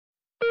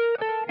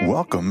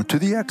Welcome to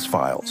the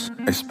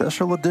ExFiles, a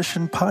special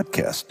edition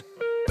podcast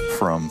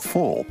from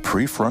full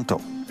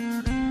PreFrontal.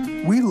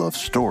 We love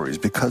stories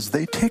because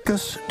they take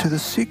us to the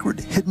secret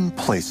hidden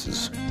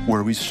places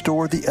where we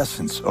store the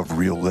essence of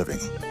real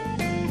living.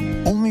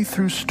 Only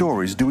through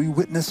stories do we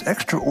witness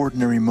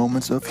extraordinary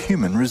moments of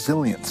human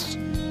resilience.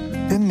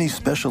 In these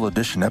special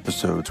edition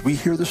episodes, we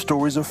hear the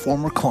stories of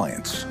former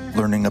clients,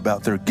 learning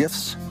about their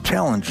gifts,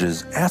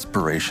 challenges,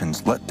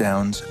 aspirations,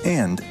 letdowns,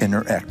 and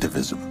inner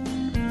activism.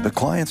 The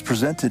clients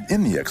presented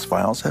in the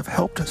ExFiles have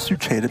helped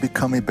Sucheta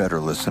become a better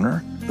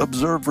listener,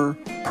 observer,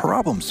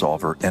 problem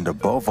solver, and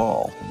above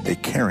all, a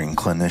caring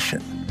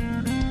clinician.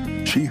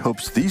 She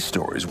hopes these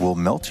stories will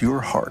melt your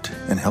heart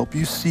and help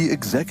you see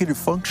executive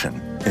function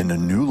in a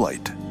new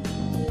light.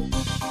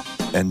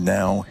 And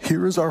now,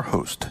 here is our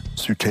host,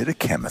 Sucheta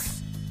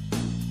Kamath.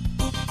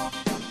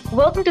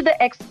 Welcome to the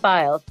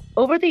ExFiles.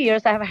 Over the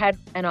years, I have had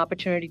an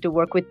opportunity to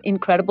work with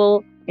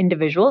incredible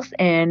individuals,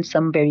 and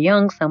some very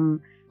young,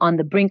 some on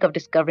the brink of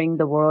discovering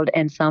the world,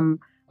 and some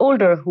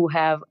older who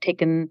have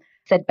taken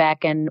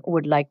setback and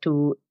would like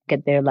to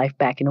get their life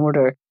back in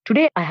order.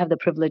 Today, I have the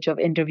privilege of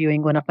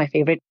interviewing one of my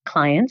favorite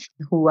clients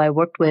who I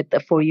worked with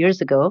 4 years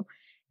ago.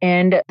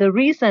 And the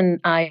reason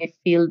I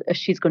feel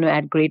she's going to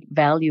add great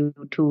value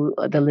to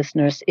the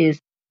listeners is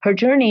her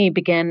journey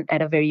began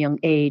at a very young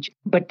age,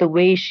 but the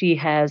way she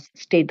has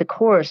stayed the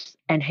course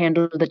and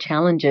handled the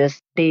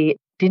challenges, they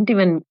didn't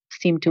even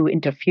seem to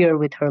interfere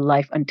with her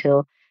life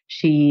until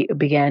she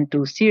began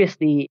to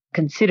seriously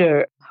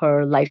consider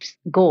her life's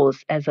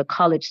goals as a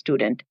college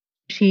student.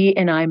 She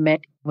and I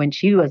met when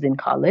she was in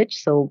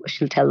college, so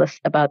she'll tell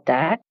us about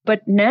that.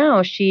 But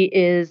now she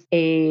is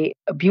a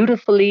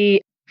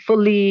beautifully,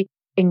 fully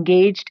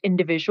engaged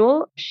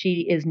individual.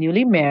 She is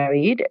newly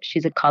married.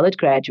 She's a college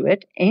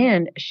graduate,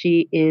 and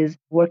she is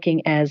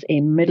working as a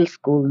middle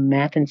school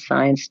math and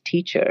science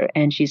teacher,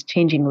 and she's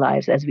changing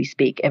lives as we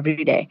speak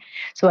every day.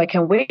 So I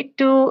can't wait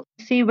to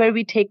see where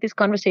we take this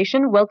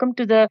conversation. Welcome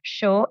to the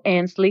show,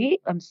 Ansley.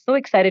 I'm so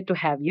excited to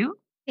have you.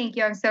 Thank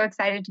you. I'm so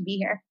excited to be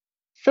here.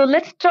 So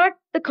let's start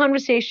the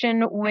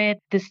conversation with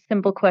this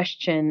simple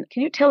question.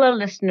 Can you tell our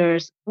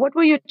listeners, what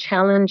were your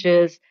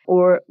challenges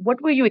or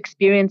what were you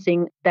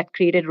experiencing that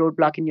created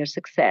roadblock in your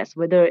success,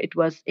 whether it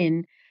was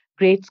in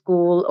grade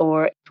school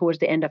or towards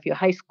the end of your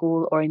high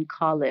school or in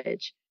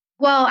college?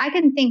 Well, I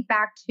can think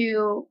back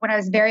to when I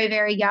was very,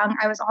 very young.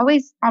 I was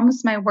always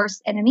almost my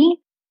worst enemy.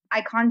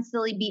 I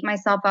constantly beat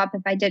myself up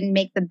if I didn't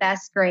make the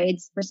best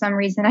grades. For some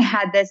reason, I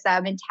had this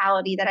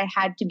mentality that I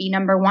had to be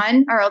number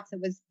one or else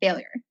it was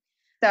failure.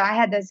 So I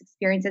had those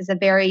experiences at a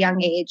very young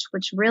age,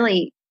 which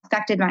really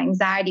affected my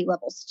anxiety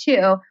levels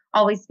too,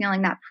 always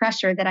feeling that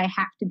pressure that I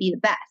have to be the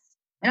best.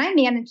 And I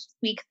managed to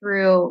squeak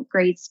through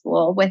grade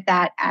school with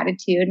that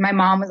attitude. My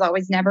mom was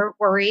always never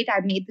worried. I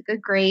made the good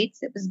grades.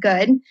 It was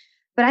good.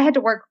 But I had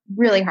to work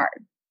really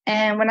hard.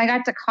 And when I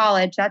got to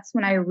college, that's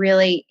when I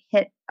really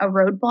hit a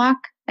roadblock,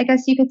 I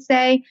guess you could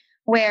say,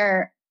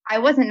 where I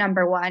wasn't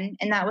number one.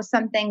 And that was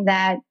something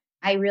that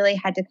I really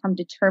had to come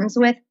to terms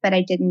with, but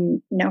I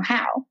didn't know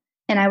how.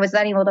 And I was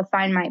unable to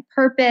find my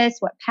purpose,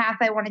 what path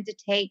I wanted to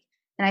take.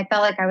 And I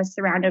felt like I was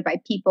surrounded by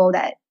people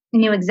that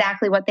knew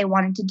exactly what they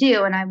wanted to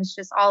do. And I was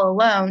just all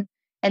alone,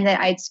 and that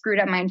I'd screwed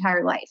up my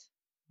entire life.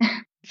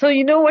 So,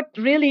 you know what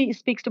really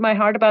speaks to my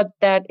heart about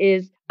that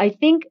is I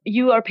think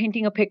you are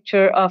painting a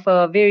picture of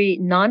a very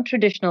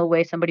non-traditional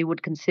way somebody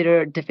would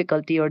consider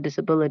difficulty or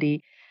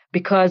disability,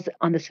 because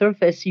on the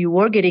surface, you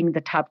were getting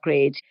the top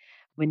grades.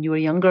 When you were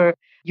younger,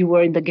 you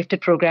were in the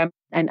gifted program.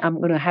 And I'm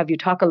going to have you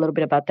talk a little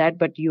bit about that,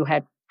 but you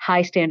had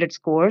high standard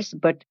scores.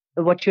 But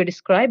what you're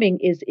describing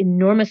is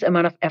enormous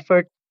amount of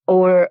effort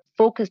or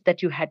focus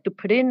that you had to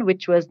put in,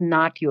 which was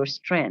not your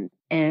strength.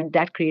 And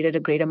that created a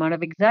great amount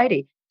of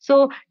anxiety.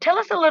 So tell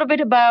us a little bit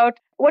about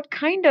what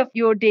kind of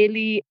your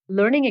daily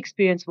learning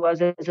experience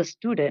was as a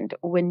student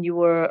when you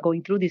were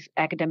going through these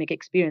academic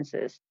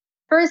experiences.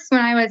 First, when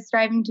I was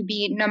striving to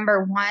be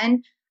number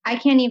one, I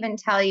can't even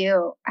tell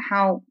you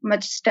how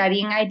much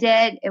studying I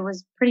did. It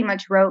was pretty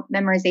much rote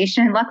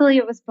memorization. Luckily,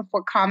 it was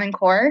before Common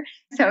Core.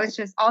 So it was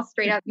just all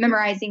straight up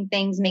memorizing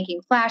things, making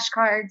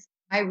flashcards.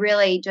 I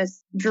really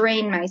just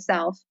drained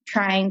myself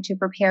trying to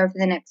prepare for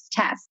the next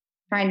test,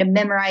 trying to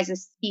memorize a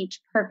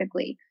speech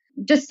perfectly.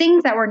 Just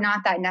things that were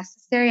not that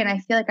necessary. And I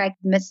feel like I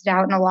missed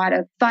out on a lot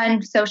of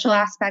fun social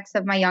aspects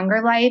of my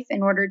younger life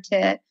in order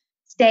to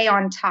stay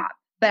on top.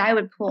 But I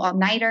would pull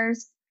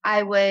all-nighters.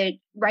 I would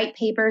write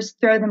papers,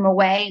 throw them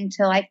away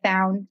until I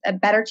found a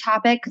better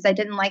topic because I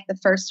didn't like the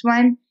first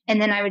one. And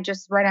then I would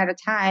just run out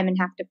of time and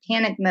have to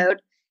panic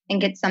mode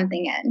and get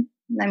something in.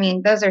 I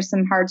mean, those are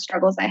some hard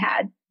struggles I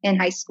had in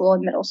high school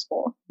and middle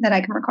school that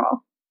I can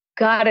recall.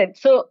 Got it.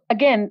 So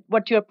again,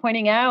 what you're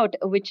pointing out,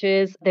 which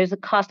is there's a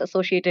cost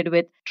associated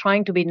with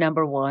trying to be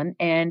number one.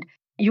 And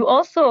you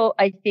also,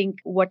 I think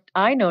what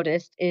I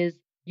noticed is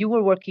you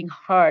were working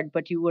hard,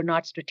 but you were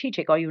not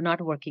strategic or you're not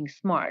working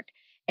smart.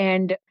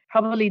 And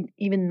probably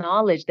even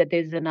knowledge that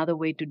there's another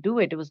way to do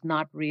it. It was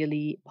not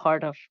really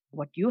part of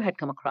what you had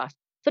come across.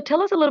 So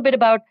tell us a little bit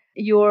about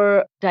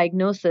your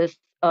diagnosis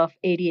of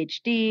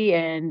ADHD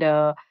and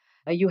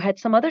you had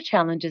some other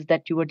challenges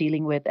that you were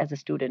dealing with as a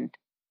student.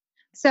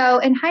 So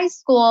in high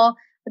school,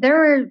 there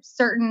were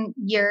certain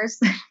years,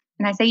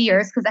 and I say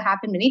years because it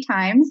happened many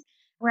times,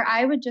 where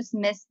I would just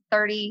miss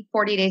 30,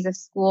 40 days of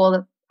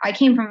school. I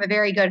came from a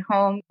very good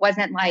home. It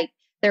wasn't like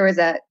there was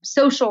a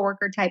social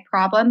worker type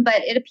problem,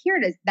 but it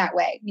appeared as that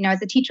way.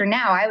 As a teacher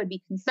now, I would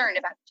be concerned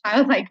about a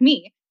child like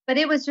me. But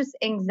it was just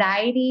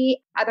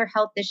anxiety, other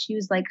health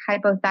issues like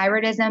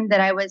hypothyroidism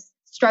that I was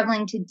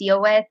struggling to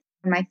deal with.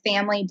 My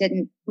family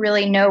didn't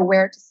really know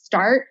where to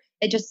start.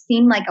 It just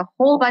seemed like a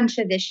whole bunch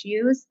of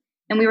issues.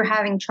 And we were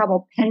having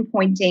trouble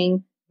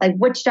pinpointing, like,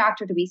 which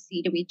doctor do we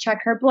see? Do we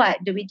check her blood?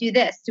 Do we do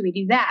this? Do we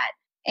do that?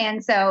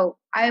 And so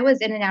I was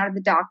in and out of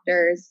the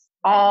doctors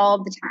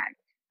all the time.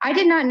 I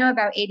did not know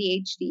about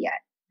ADHD yet.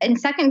 In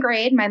second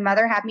grade, my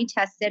mother had me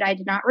tested. I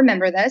did not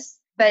remember this,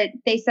 but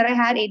they said I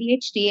had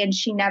ADHD and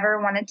she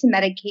never wanted to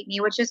medicate me,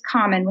 which is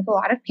common with a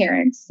lot of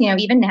parents,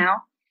 even now.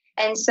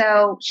 And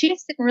so she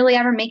just didn't really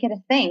ever make it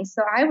a thing.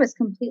 So I was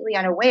completely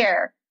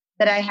unaware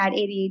that I had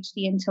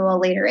ADHD until a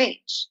later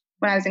age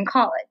when I was in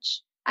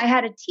college. I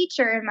had a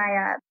teacher in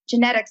my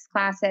genetics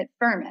class at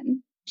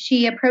Furman.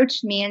 She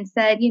approached me and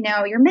said,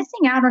 you're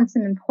missing out on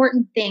some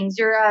important things.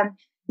 You're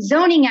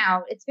zoning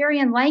out. It's very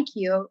unlike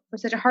you for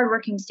such a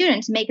hardworking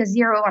student to make a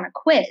 0 on a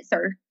quiz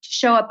or to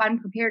show up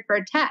unprepared for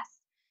a test.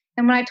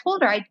 And when I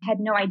told her I had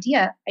no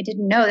idea, I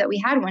didn't know that we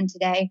had one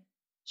today,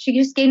 she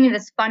just gave me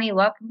this funny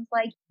look and was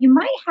like, you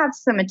might have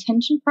some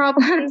attention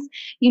problems.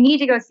 You need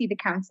to go see the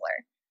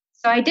counselor.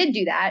 So I did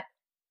do that.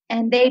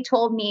 And they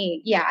told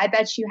me, yeah, I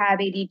bet you have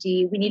ADD.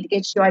 We need to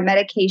get you on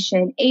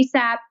medication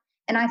ASAP.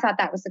 And I thought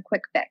that was a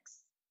quick fix.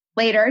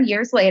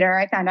 Years later,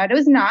 I found out it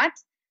was not.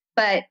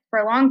 But for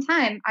a long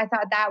time, I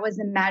thought that was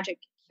the magic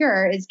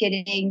cure, is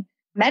getting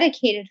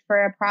medicated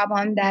for a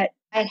problem that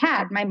I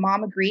had. My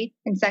mom agreed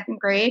in second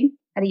grade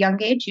at a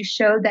young age. You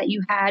showed that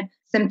you had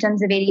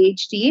symptoms of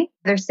ADHD.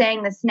 They're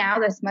saying this now,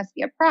 this must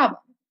be a problem.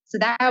 So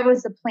that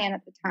was the plan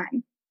at the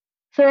time.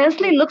 So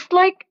Ansley, looks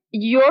like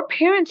your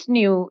parents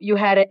knew you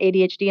had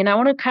ADHD. And I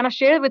want to kind of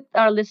share with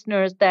our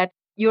listeners that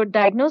your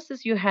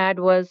diagnosis you had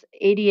was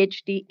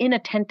ADHD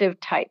inattentive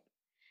type.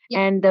 Yeah.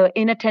 And the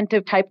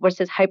inattentive type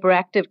versus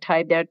hyperactive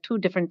type, there are two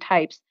different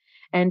types.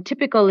 And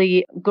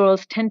typically,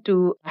 girls tend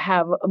to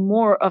have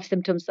more of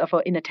symptoms of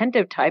an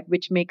inattentive type,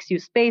 which makes you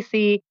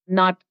spacey,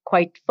 not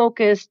quite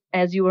focused,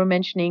 as you were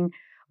mentioning,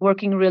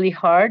 working really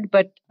hard.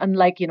 But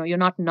unlike, you're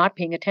not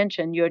paying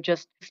attention, you're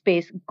just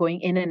space going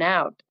in and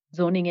out,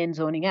 zoning in,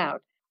 zoning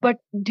out. But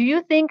do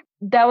you think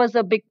that was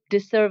a big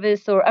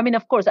disservice? Or,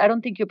 of course, I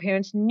don't think your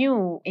parents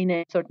knew in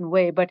a certain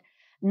way, but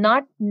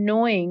not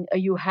knowing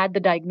you had the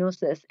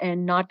diagnosis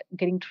and not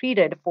getting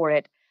treated for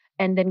it,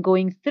 and then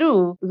going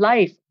through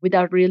life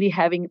without really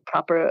having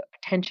proper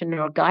attention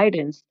or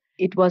guidance,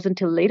 it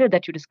wasn't until later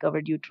that you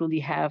discovered you truly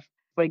have,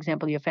 for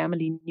example, your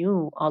family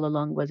knew all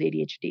along was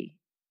ADHD.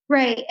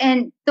 Right.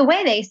 And the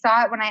way they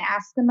saw it when I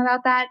asked them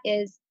about that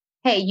is,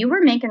 hey, you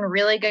were making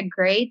really good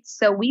grades,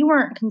 so we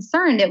weren't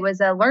concerned it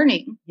was a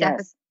learning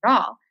deficit at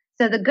all.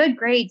 So the good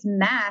grades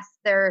masked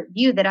their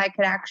view that I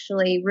could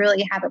actually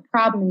really have a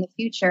problem in the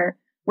future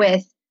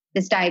with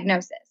this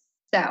diagnosis.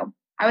 So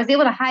I was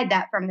able to hide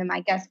that from them,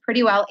 I guess,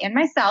 pretty well, and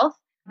myself.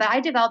 But I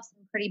developed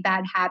some pretty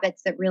bad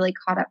habits that really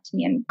caught up to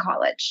me in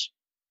college.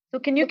 So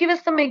can you give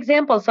us some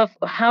examples of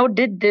how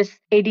did this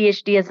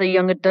ADHD as a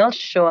young adult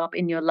show up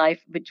in your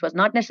life, which was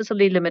not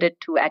necessarily limited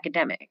to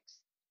academics?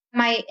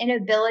 My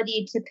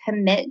inability to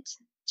commit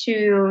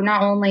to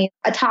not only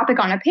a topic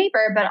on a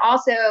paper, but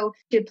also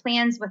to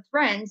plans with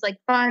friends, like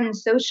fun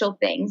social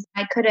things.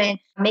 I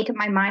couldn't make up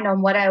my mind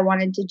on what I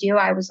wanted to do.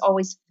 I was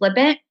always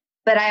flippant,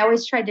 but I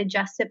always tried to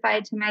justify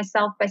it to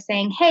myself by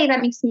saying, hey,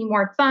 that makes me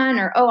more fun,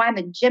 or, oh, I'm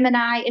a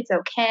Gemini, it's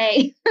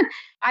okay.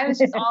 I was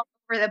just all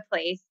over the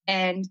place.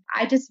 And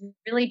I just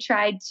really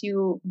tried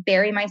to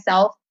bury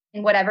myself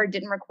in whatever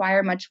didn't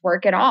require much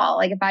work at all.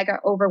 Like if I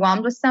got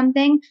overwhelmed with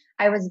something,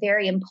 I was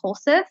very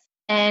impulsive.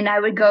 And I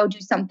would go do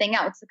something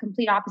else, the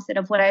complete opposite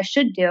of what I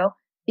should do,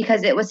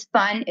 because it was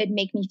fun. It'd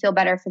make me feel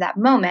better for that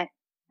moment.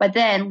 But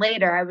then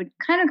later I would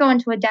kind of go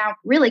into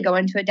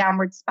a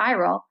downward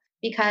spiral,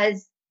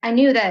 because I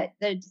knew that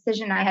the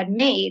decision I had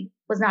made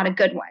was not a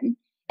good one.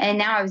 And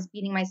now I was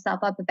beating myself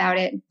up about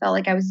it and felt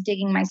like I was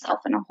digging myself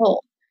in a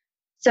hole.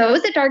 So it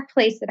was a dark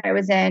place that I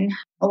was in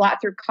a lot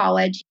through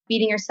college,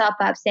 beating yourself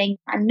up, saying,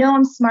 I know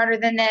I'm smarter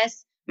than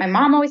this. My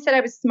mom always said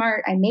I was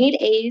smart. I made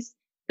A's.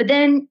 But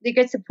then there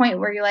gets a point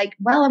where you're like,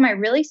 well, am I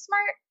really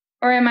smart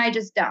or am I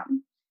just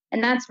dumb?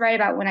 And that's right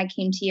about when I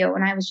came to you,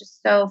 when I was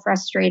just so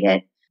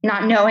frustrated,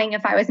 not knowing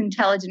if I was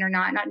intelligent or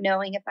not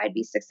knowing if I'd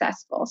be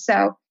successful.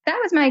 So that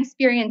was my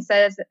experience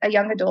as a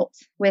young adult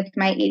with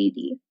my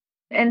ADD.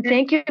 And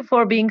thank you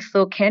for being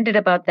so candid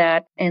about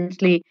that,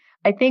 Ansley.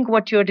 I think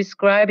what you're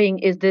describing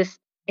is this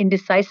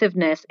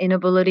indecisiveness,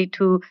 inability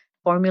to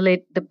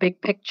formulate the big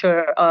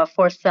picture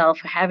for self,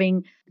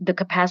 having the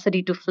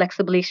capacity to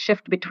flexibly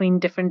shift between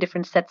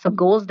different sets of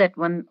goals that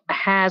one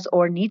has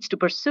or needs to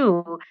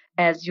pursue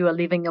as you are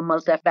living a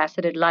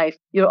multifaceted life.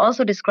 You're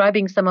also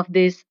describing some of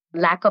this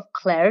lack of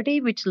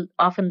clarity, which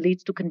often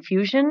leads to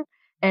confusion.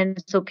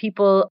 And so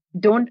people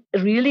don't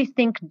really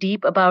think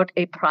deep about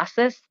a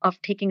process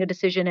of taking a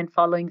decision and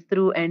following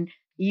through and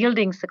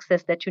yielding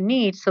success that you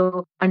need.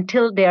 So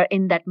until they are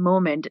in that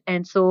moment.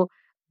 And so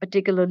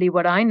particularly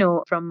what I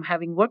know from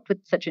having worked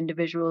with such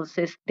individuals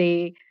is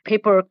the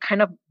paper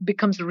kind of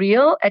becomes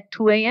real at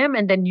 2 a.m.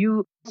 and then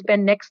you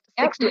spend next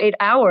 6 to 8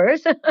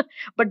 hours.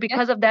 But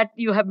because of that,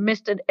 you have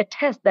missed a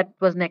test that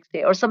was next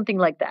day or something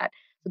like that.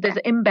 So there's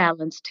an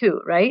imbalance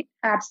too, right?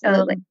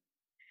 Absolutely.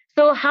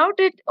 So how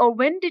did or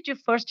when did you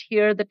first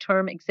hear the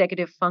term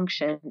executive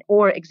function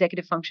or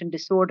executive function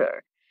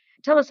disorder?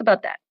 Tell us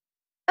about that.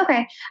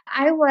 Okay.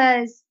 I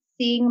was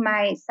seeing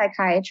my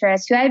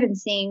psychiatrist who I had been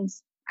seeing,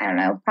 I don't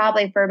know,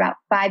 probably for about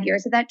 5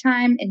 years at that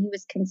time. And he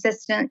was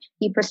consistent.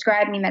 He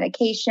prescribed me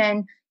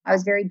medication. I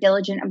was very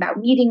diligent about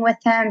meeting with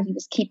him. He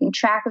was keeping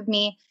track of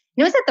me.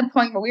 And it was at the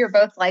point where we were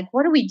both like,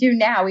 what do we do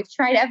now? We've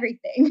tried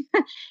everything.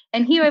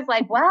 And he was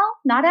like, well,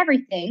 not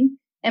everything.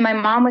 And my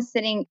mom was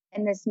sitting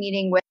in this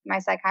meeting with my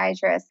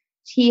psychiatrist.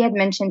 He had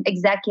mentioned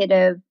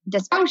executive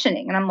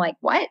dysfunctioning. And I'm like,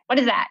 what? What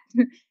is that?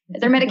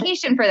 Is there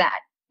medication for that?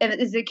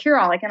 Is it a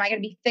cure-all? Like, am I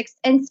going to be fixed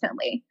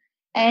instantly?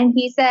 And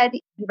he said,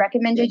 he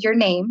recommended your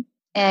name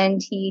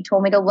and he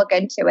told me to look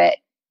into it.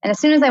 And as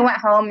soon as I went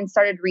home and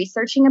started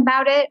researching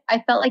about it,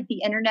 I felt like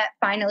the internet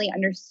finally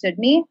understood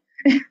me.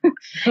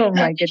 Oh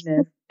my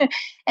goodness.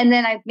 And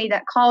then I made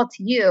that call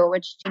to you,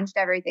 which changed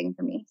everything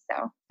for me.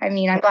 So, I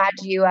mean, I'm glad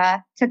you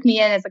took me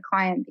in as a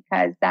client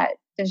because that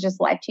is just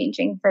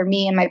life-changing for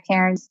me and my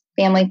parents,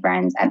 family,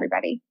 friends,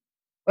 everybody.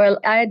 Well,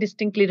 I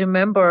distinctly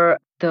remember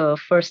the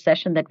first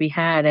session that we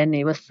had, and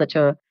it was such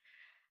a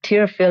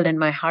tear-filled and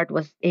my heart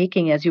was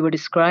aching as you were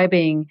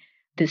describing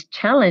this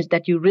challenge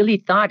that you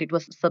really thought it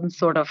was some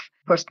sort of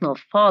personal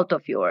fault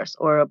of yours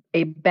or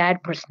a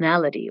bad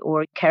personality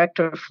or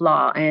character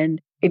flaw.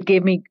 And it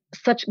gave me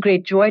such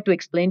great joy to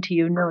explain to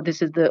you, no,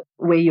 this is the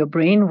way your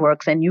brain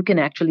works and you can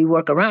actually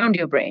work around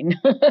your brain.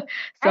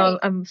 So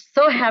I'm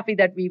so happy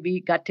that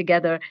we got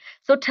together.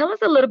 So tell us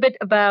a little bit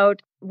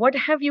about what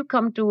have you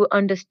come to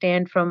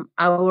understand from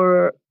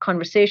our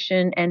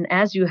conversation and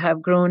as you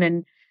have grown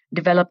and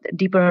developed a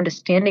deeper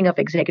understanding of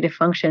executive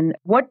function,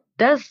 what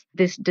does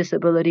this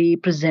disability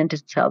present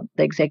itself,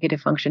 the executive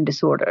function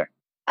disorder?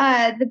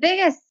 The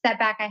biggest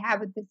setback I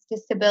have with this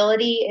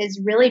disability is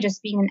really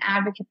just being an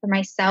advocate for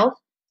myself.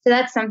 So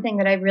that's something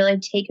that I've really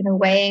taken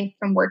away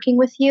from working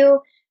with you.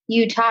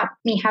 You taught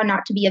me how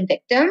not to be a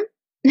victim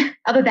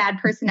of a bad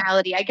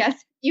personality, I guess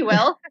you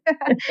will.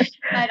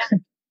 But to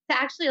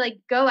actually like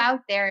go out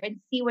there and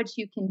see what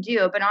you can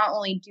do, but not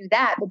only do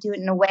that, but do it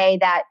in a way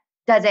that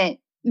doesn't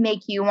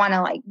make you want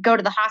to like go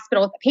to the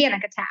hospital with a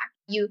panic attack.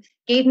 You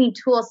gave me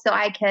tools so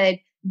I could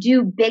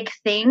do big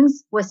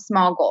things with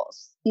small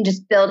goals and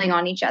just building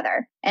on each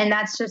other. And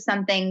that's just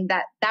something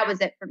that was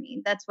it for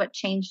me. That's what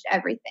changed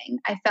everything.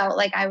 I felt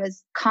like I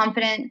was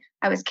confident,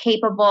 I was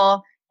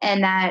capable,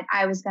 and that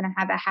I was going to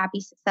have a happy,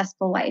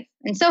 successful life.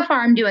 And so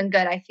far I'm doing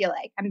good. I feel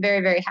like I'm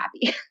very, very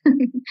happy.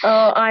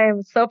 Oh, I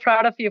am so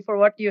proud of you for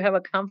what you have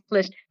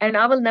accomplished. And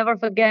I will never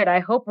forget. I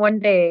hope one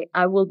day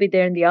I will be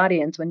there in the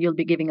audience when you'll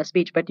be giving a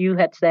speech. But you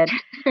had said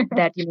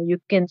that, you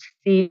can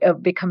see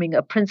becoming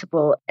a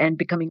principal and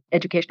becoming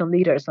educational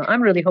leader. So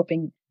I'm really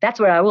hoping that's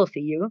where I will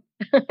see you.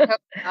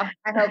 I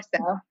hope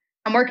so.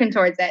 I'm working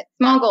towards it.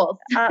 Small goals.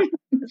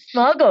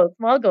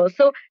 Small goals.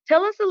 So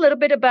tell us a little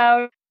bit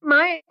about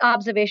my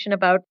observation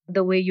about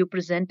the way you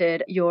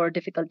presented your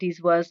difficulties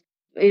was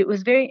it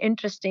was very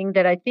interesting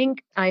that I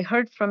think I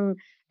heard from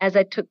as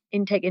I took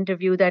intake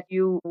interview that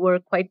you were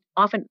quite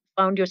often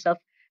found yourself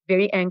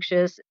very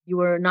anxious. You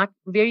were not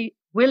very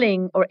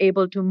willing or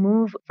able to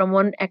move from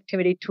one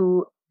activity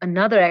to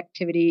another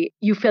activity.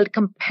 You felt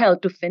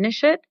compelled to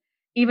finish it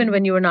even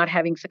when you were not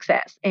having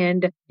success.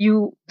 And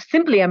you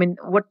simply,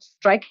 what's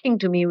striking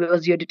to me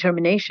was your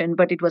determination,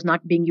 but it was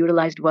not being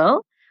utilized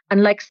well.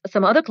 Unlike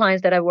some other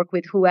clients that I work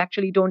with who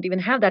actually don't even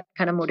have that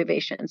kind of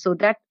motivation. So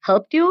that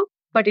helped you,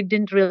 but it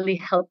didn't really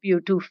help you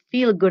to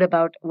feel good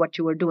about what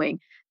you were doing.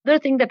 The other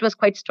thing that was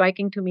quite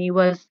striking to me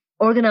was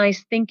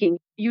organized thinking.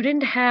 You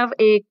didn't have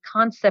a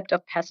concept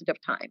of passage of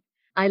time.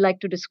 I like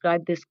to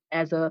describe this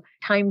as a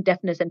time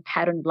deafness and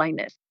pattern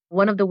blindness.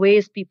 One of the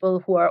ways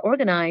people who are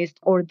organized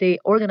or they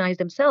organize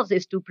themselves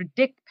is to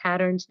predict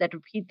patterns that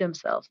repeat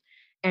themselves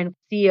and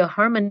see a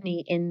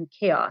harmony in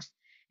chaos.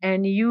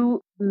 And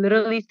you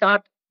literally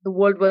thought the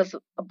world was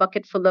a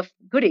bucket full of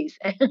goodies.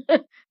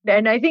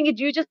 And I think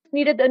you just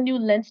needed a new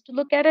lens to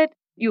look at it.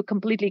 You're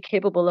completely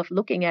capable of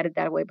looking at it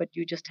that way, but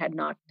you just had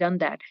not done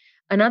that.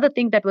 Another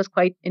thing that was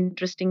quite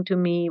interesting to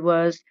me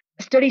was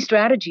study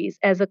strategies.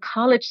 As a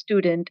college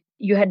student,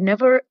 you had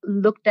never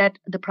looked at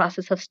the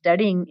process of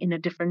studying in a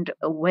different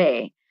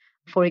way.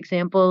 For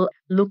example,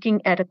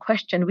 looking at a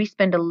question, we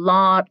spend a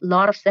lot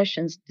of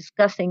sessions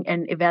discussing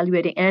and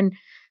evaluating and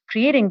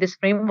creating this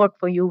framework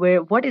for you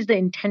where what is the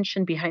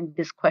intention behind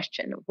this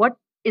question? What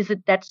is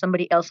it that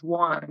somebody else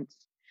wants,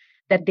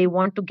 that they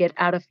want to get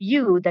out of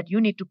you, that you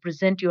need to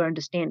present your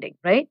understanding,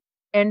 right?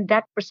 And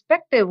that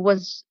perspective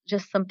was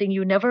just something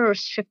you never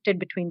shifted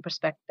between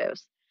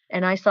perspectives.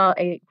 And I saw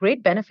a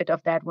great benefit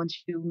of that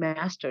once you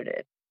mastered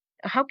it.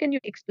 How can you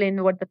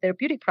explain what the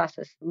therapeutic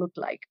process looked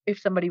like if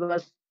somebody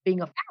was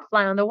being a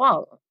fly on the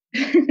wall?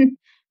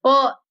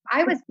 Well,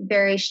 I was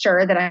very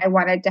sure that I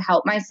wanted to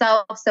help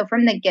myself. So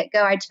from the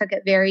get-go, I took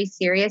it very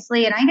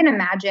seriously. And I can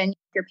imagine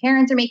if your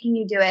parents are making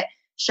you do it,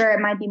 sure, it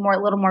might be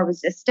a little more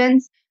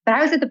resistance. But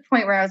I was at the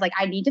point where I was like,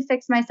 I need to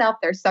fix myself.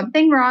 There's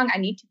something wrong. I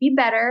need to be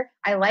better.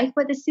 I like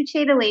what the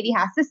Sucheta lady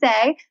has to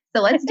say.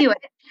 So let's do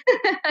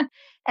it.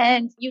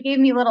 And you gave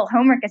me little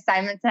homework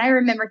assignments. And I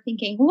remember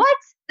thinking, what?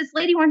 This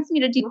lady wants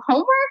me to do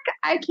homework?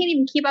 I can't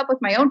even keep up with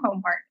my own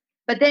homework.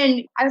 But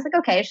then I was like,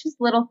 okay, it's just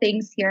little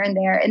things here and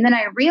there. And then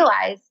I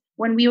realized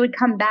when we would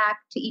come back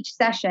to each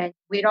session,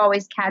 we'd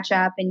always catch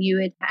up and you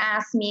would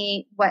ask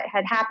me what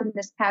had happened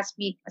this past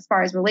week as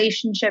far as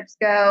relationships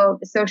go,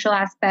 the social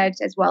aspect,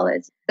 as well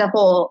as the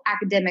whole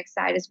academic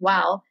side as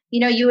well.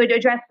 You would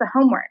address the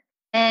homework.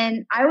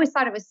 And I always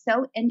thought it was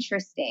so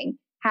interesting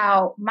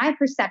how my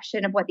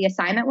perception of what the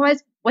assignment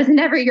was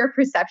never your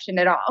perception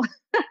at all.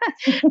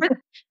 For the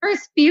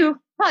first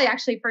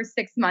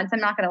 6 months, I'm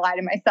not going to lie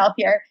to myself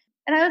here.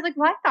 And I was like,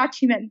 well, I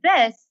thought you meant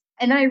this.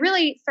 And then I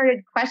really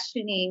started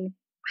questioning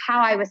how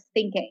I was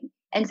thinking.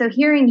 And so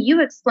hearing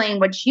you explain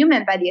what you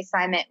meant by the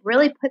assignment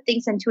really put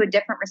things into a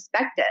different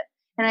perspective.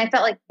 And I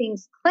felt like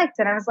things clicked.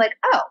 And I was like,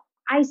 oh,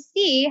 I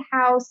see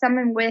how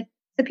someone with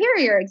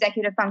superior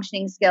executive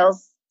functioning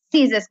skills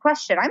sees this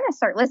question. I'm going to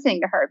start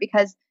listening to her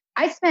because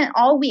I spent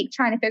all week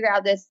trying to figure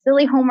out this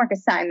silly homework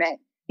assignment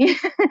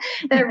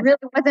that really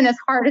wasn't as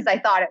hard as I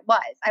thought it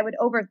was. I would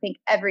overthink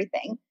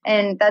everything.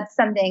 And that's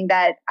something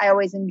that I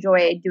always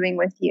enjoy doing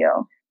with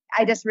you.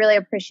 I just really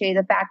appreciate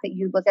the fact that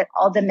you look at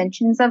all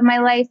dimensions of my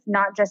life,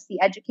 not just the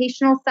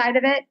educational side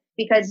of it,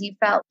 because you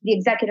felt the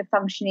executive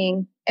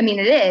functioning,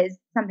 it is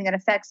something that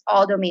affects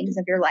all domains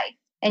of your life.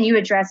 And you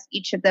address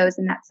each of those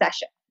in that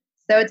session.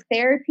 So it's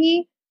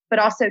therapy, but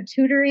also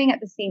tutoring at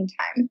the same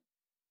time.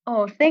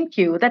 Oh, thank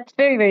you. That's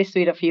very, very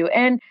sweet of you.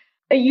 And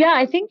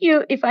I think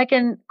if I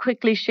can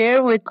quickly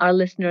share with our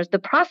listeners, the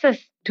process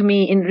to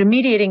me in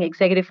remediating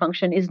executive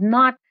function is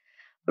not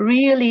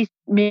really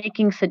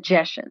making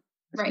suggestions.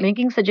 Right.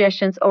 Making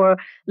suggestions or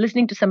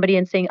listening to somebody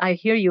and saying, I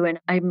hear you and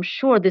I'm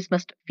sure this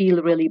must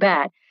feel really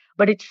bad.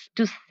 But it's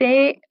to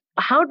say,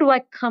 how do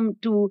I come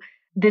to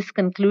this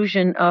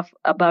conclusion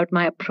about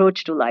my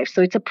approach to life?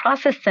 So it's a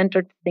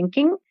process-centered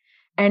thinking.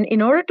 And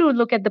in order to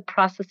look at the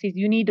processes,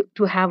 you need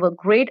to have a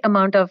great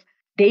amount of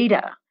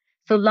data.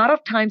 So a lot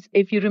of times,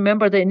 if you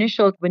remember the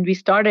initial, when we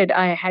started,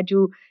 I had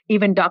you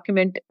even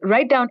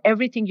write down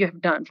everything you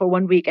have done for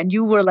 1 week. And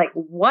you were like,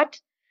 what?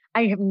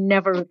 I have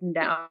never written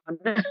down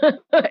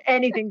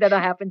anything that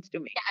happens to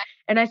me.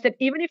 And I said,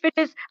 even if it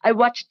is, I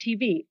watch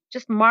TV,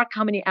 just mark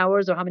how many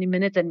hours or how many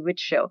minutes and which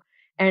show.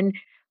 And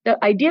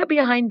the idea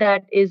behind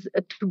that is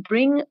to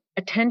bring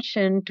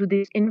attention to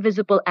these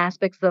invisible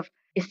aspects of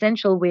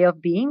essential way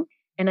of being.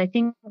 And I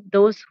think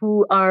those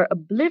who are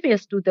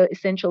oblivious to the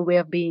essential way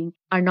of being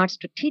are not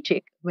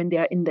strategic when they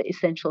are in the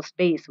essential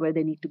space where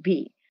they need to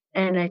be.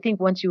 And I think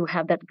once you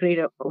have that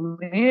greater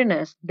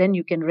awareness, then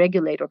you can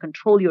regulate or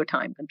control your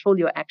time, control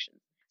your actions.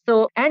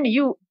 So, and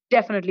you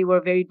definitely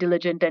were very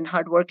diligent and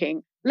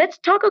hardworking. Let's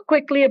talk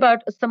quickly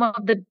about some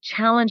of the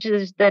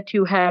challenges that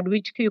you had,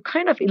 which you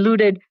kind of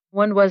alluded.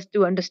 One was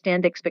to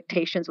understand the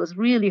expectations was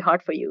really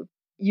hard for you.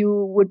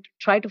 You would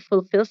try to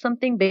fulfill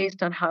something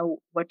based on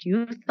what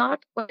you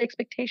thought was the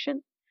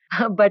expectation.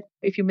 But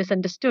if you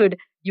misunderstood,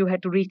 you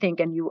had to rethink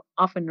and you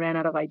often ran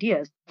out of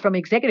ideas from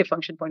executive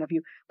function point of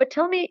view. But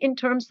tell me in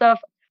terms of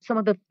some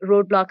of the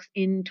roadblocks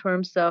in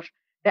terms of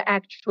the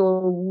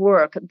actual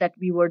work that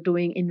we were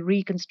doing in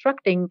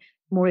reconstructing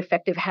more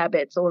effective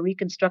habits or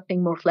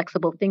reconstructing more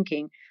flexible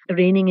thinking,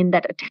 reining in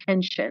that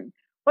attention.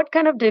 What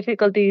kind of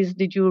difficulties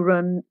did you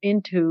run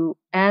into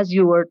as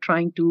you were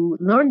trying to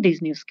learn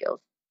these new skills?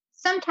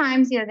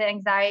 Sometimes, the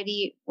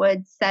anxiety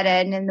would set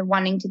in and the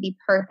wanting to be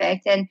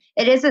perfect. And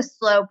it is a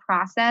slow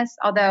process,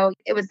 although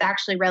it was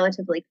actually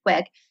relatively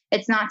quick.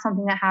 It's not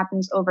something that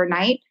happens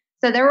overnight.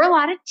 So there were a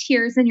lot of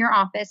tears in your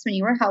office when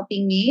you were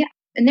helping me.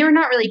 And they were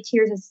not really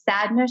tears of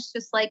sadness,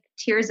 just like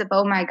tears of,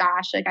 oh my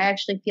gosh, like I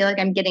actually feel like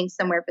I'm getting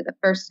somewhere for the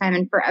first time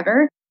in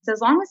forever. So as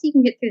long as you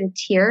can get through the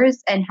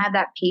tears and have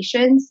that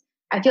patience,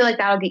 I feel like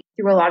that'll get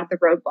you through a lot of the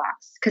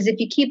roadblocks. Because if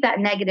you keep that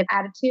negative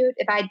attitude,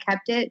 if I'd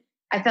kept it,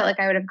 I felt like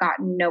I would have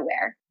gotten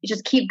nowhere. You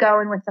just keep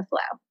going with the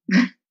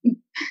flow.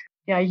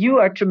 Yeah, you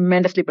are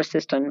tremendously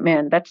persistent.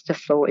 Man, that's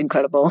just so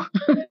incredible.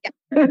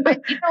 Yeah. But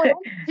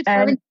I'm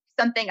determined to do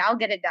something, I'll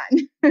get it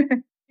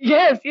done.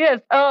 Yes.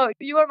 Oh,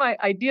 you are my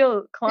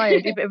ideal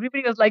client. If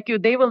everybody was like you,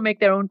 they will make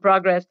their own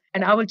progress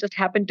and I will just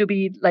happen to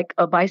be like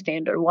a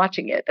bystander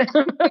watching it.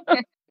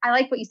 I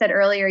like what you said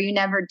earlier. You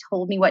never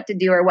told me what to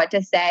do or what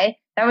to say.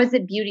 That was the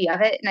beauty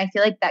of it. And I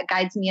feel like that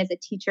guides me as a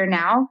teacher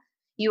now.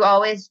 You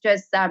always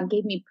just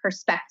gave me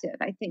perspective,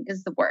 I think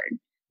is the word.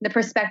 The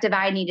perspective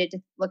I needed to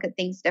look at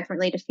things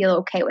differently to feel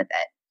okay with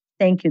it.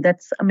 Thank you.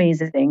 That's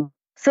amazing.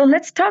 So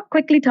let's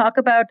quickly talk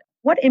about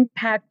what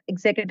impact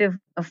executive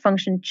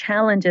function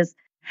challenges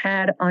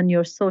had on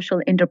your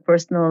social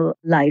interpersonal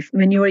life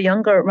when you were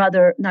younger,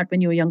 rather, not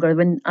when you were younger,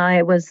 when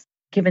I was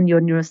given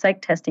your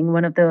neuropsych testing,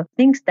 one of the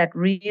things that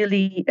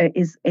really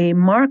is a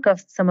mark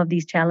of some of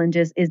these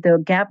challenges is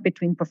the gap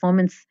between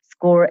performance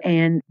score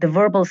and the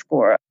verbal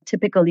score.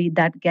 Typically,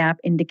 that gap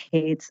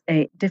indicates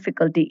a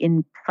difficulty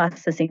in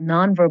processing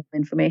nonverbal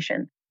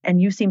information.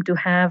 And you seem to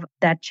have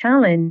that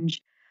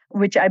challenge,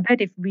 which I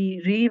bet if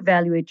we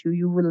reevaluate you,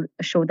 you will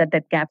show that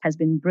that gap has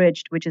been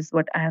bridged, which is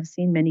what I have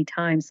seen many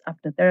times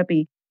after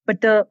therapy.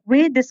 But the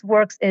way this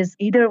works is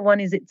either one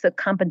is it's a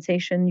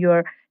compensation,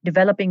 you're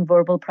developing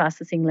verbal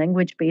processing,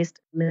 language-based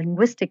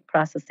linguistic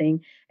processing.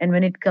 And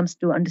when it comes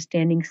to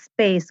understanding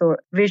space or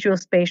visual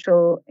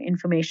spatial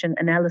information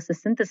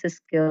analysis, synthesis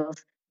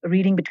skills,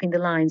 reading between the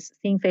lines,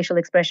 seeing facial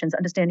expressions,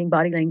 understanding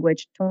body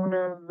language,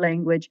 tonal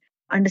language,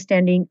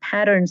 understanding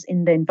patterns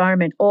in the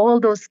environment, all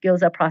those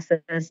skills are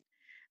processed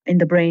in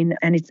the brain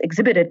and it's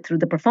exhibited through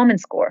the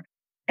performance score.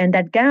 And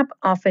that gap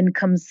often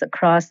comes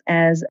across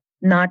as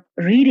not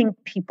reading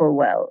people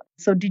well.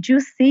 So did you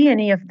see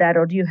any of that,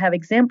 or do you have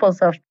examples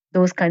of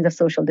those kinds of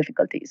social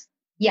difficulties?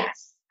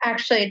 Yes.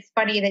 Actually, it's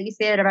funny that you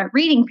say that about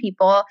reading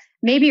people.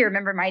 Maybe you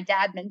remember my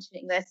dad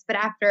mentioning this, but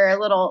after a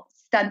little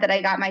stunt that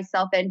I got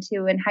myself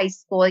into in high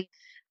school,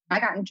 I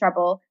got in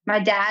trouble. My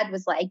dad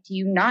was like, "Do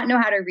you not know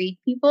how to read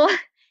people?"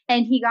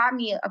 And he got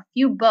me a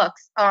few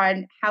books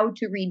on how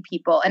to read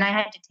people. And I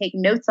had to take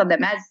notes on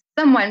them as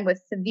someone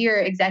with severe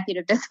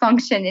executive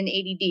dysfunction and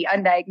ADD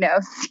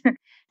undiagnosed.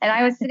 And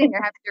I was sitting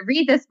there having to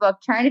read this book,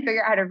 trying to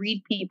figure out how to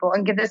read people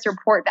and give this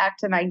report back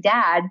to my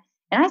dad.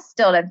 And I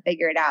still didn't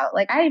figure it out.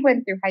 Like I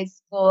went through high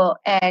school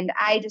and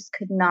I just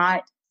could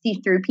not see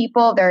through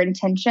people, their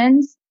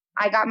intentions.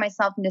 I got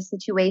myself into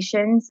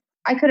situations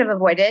I could have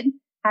avoided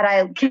had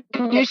I.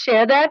 Can you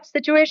share that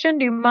situation?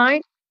 Do you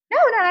mind? No,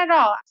 not at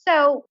all.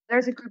 So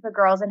there's a group of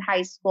girls in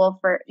high school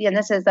and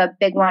this is a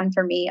big one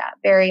for me,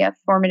 very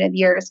formative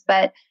years,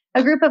 but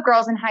a group of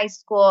girls in high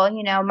school,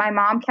 my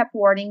mom kept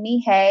warning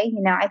me, hey,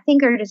 I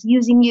think they're just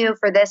using you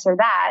for this or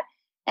that.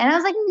 And I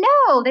was like,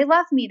 no, they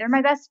love me. They're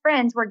my best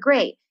friends. We're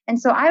great. And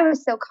so I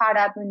was so caught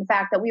up in the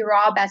fact that we were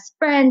all best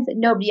friends, that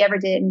nobody ever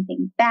did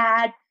anything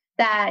bad,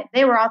 that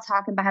they were all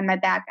talking behind my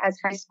back as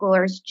high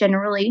schoolers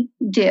generally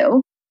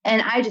do.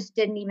 And I just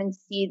didn't even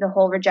see the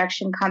whole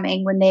rejection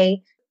coming when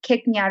they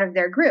kicked me out of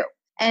their group.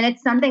 And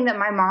it's something that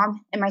my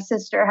mom and my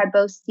sister had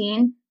both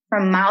seen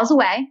from miles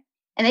away.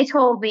 And they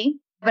told me,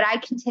 but I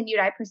continued,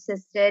 I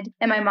persisted.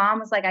 And my mom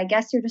was like, I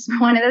guess you're just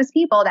one of those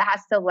people that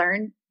has to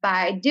learn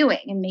by doing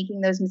and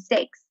making those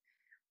mistakes.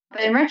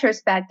 But in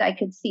retrospect, I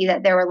could see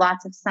that there were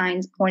lots of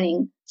signs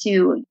pointing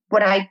to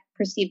what I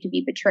perceived to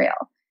be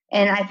betrayal.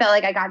 And I felt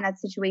like I got in that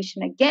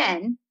situation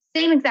again,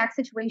 same exact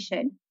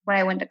situation when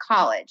I went to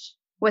college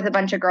with a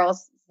bunch of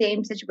girls,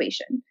 same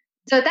situation.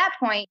 So at that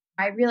point,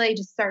 I really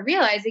just started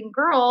realizing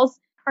girls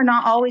are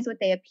not always what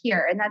they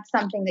appear. And that's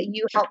something that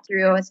you helped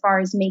through as far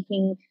as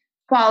making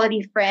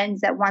quality friends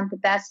that want the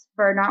best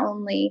for not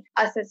only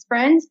us as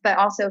friends, but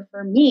also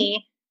for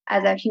me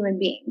as a human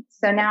being.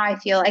 So now I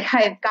feel like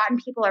I've gotten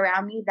people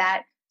around me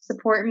that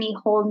support me,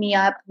 hold me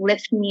up,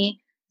 lift me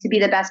to be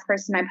the best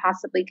person I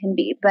possibly can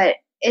be. But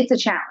it's a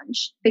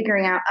challenge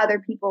figuring out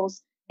other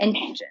people's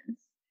intentions.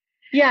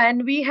 Yeah,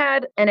 and we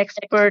had an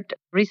expert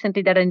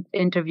recently that I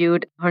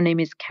interviewed. Her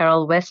name is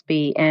Carol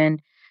Westby, and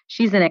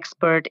she's an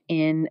expert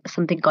in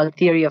something called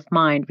theory of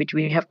mind, which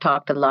we have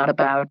talked a lot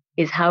about,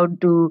 is how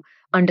to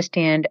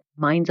understand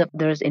minds of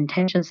others,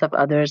 intentions of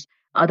others,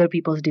 other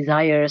people's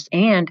desires,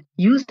 and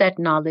use that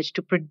knowledge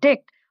to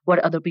predict what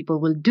other people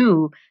will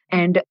do.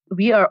 And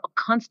we are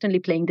constantly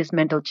playing this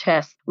mental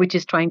chess, which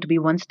is trying to be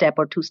one step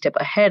or two step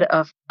ahead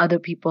of other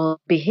people's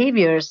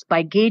behaviors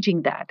by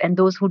gauging that. And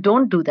those who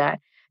don't do that.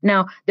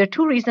 Now, there are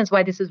two reasons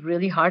why this is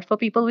really hard for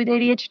people with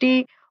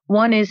ADHD.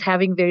 One is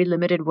having very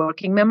limited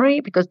working memory,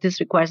 because this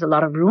requires a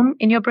lot of room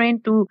in your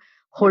brain to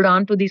hold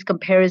on to these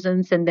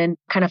comparisons and then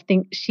kind of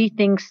think, she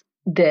thinks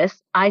this,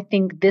 I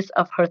think this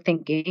of her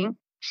thinking,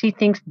 she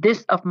thinks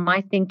this of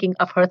my thinking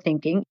of her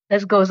thinking.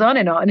 This goes on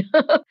and on.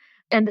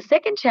 And the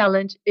second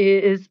challenge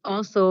is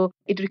also,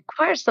 it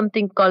requires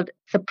something called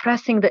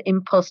suppressing the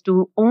impulse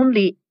to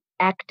only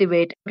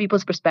activate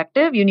people's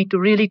perspective. You need to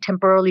really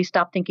temporarily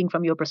stop thinking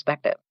from your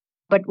perspective.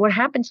 But what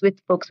happens with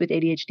folks with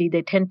ADHD,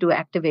 they tend to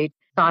activate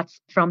thoughts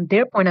from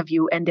their point of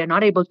view, and they're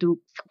not able to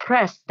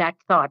suppress that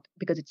thought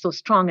because it's so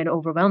strong and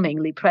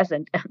overwhelmingly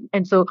present.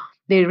 And so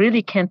they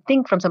really can't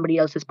think from somebody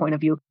else's point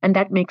of view. And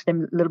that makes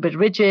them a little bit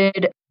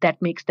rigid.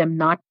 That makes them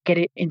not get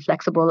it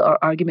inflexible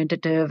or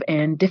argumentative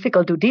and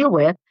difficult to deal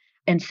with.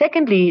 And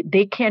secondly,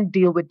 they can't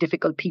deal with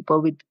difficult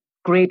people with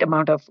great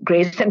amount of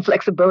grace and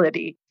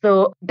flexibility.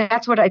 So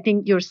that's what I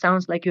think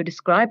sounds like you're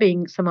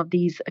describing some of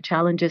these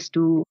challenges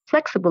to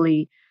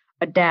flexibly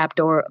adapt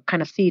or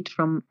kind of see it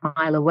from a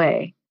mile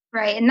away.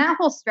 Right. And that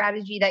whole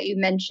strategy that you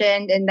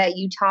mentioned and that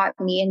you taught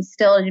me,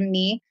 instilled in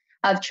me,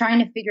 of trying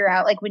to figure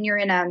out, like when you're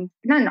in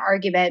not an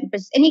argument, but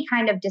any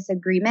kind of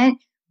disagreement,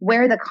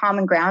 where the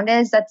common ground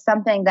is, that's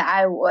something that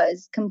I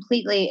was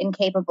completely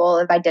incapable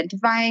of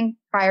identifying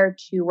prior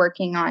to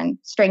working on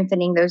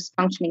strengthening those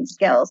functioning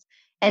skills.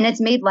 And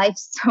it's made life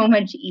so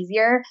much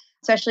easier,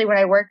 especially when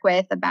I work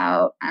with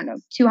about,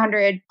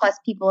 200 plus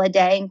people a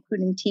day,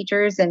 including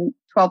teachers and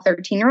 12,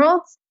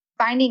 13-year-olds.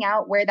 Finding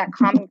out where that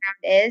common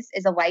ground is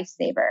a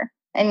lifesaver.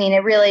 I mean,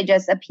 it really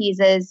just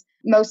appeases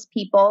most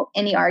people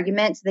in the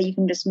argument so that you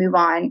can just move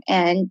on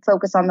and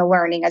focus on the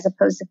learning as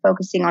opposed to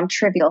focusing on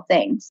trivial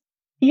things.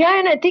 Yeah,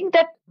 and I think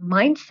that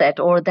mindset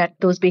or that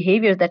those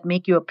behaviors that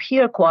make you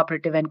appear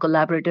cooperative and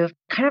collaborative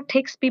kind of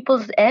takes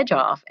people's edge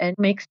off and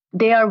makes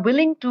they are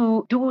willing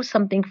to do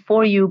something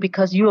for you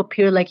because you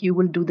appear like you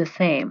will do the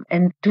same.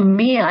 And to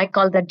me, I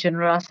call that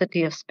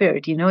generosity of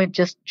spirit. It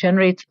just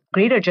generates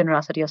greater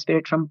generosity of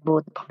spirit from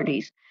both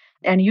parties.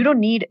 And you don't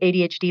need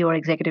ADHD or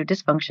executive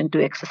dysfunction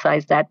to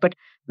exercise that. But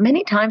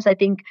many times I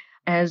think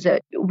as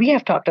we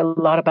have talked a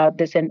lot about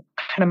this and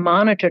kind of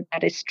monitored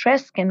that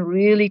stress can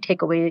really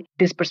take away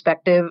this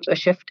perspective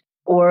shift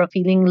or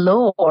feeling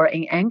low or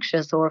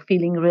anxious or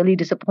feeling really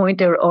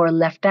disappointed or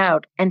left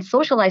out. And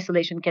social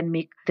isolation can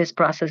make this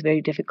process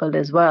very difficult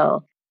as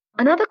well.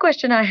 Another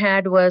question I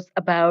had was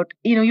about,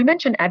 you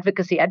mentioned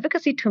advocacy.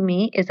 Advocacy to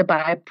me is a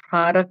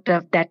byproduct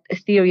of that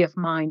theory of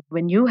mind.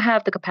 When you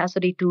have the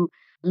capacity to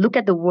look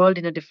at the world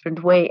in a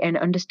different way and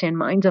understand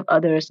minds of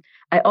others,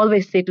 I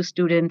always say to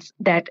students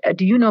that,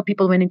 do you know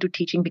people went into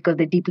teaching because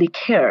they deeply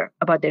care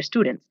about their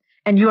students?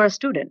 And you are a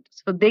student,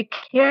 so they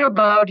care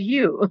about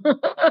you.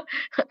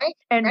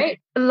 And right.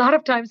 A lot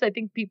of times I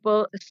think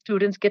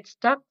students get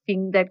stuck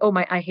thinking that,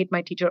 I hate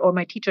my teacher or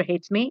my teacher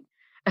hates me.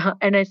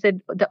 And I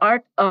said, the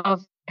art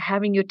of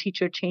having your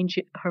teacher change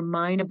her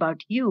mind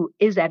about you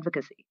is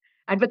advocacy.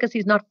 Advocacy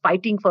is not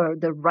fighting for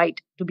the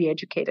right to be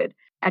educated.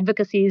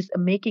 Advocacy is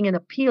making an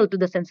appeal to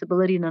the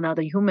sensibility in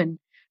another human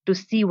to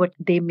see what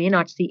they may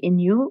not see in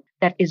you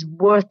that is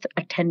worth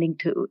attending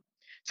to.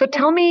 So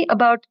tell me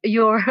about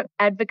your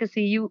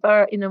advocacy. You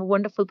are in a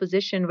wonderful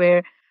position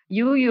where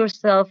you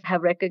yourself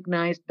have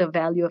recognized the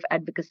value of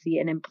advocacy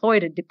and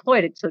deployed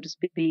it, so to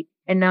speak.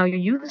 And now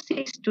you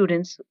see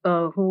students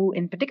who,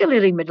 in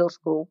particularly middle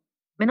school,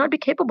 may not be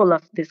capable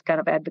of this kind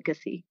of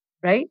advocacy,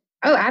 right?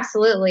 Oh,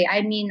 absolutely.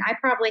 I mean, I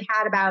probably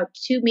had about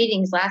 2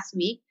 meetings last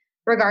week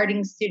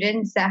regarding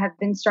students that have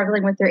been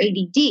struggling with their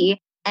ADD.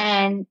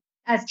 And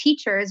as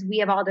teachers, we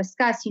have all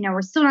discussed,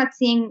 we're still not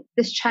seeing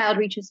this child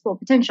reach his full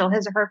potential,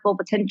 his or her full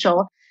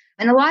potential.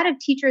 And a lot of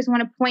teachers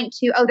want to point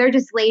to, they're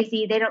just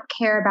lazy. They don't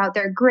care about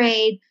their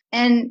grade.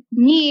 And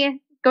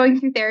me going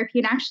through therapy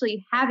and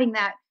actually having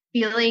that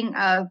feeling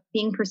of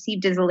being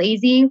perceived as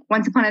lazy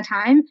once upon a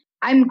time,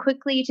 I'm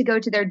quickly to go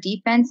to their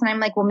defense. And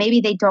I'm like, well,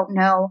 maybe they don't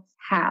know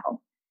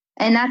how.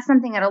 And that's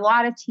something that a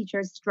lot of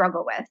teachers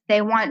struggle with.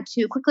 They want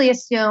to quickly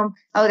assume,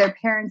 their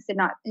parents did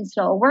not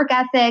instill a work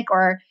ethic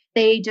or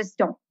they just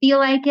don't feel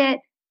like it.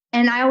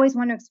 And I always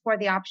want to explore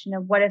the option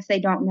of what if they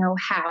don't know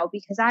how,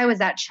 because I was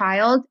that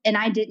child and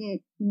I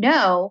didn't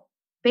know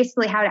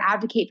basically how to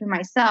advocate for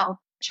myself.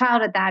 A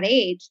child at that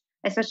age,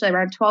 especially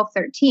around 12,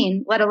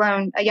 13, let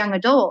alone a young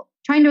adult,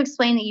 trying to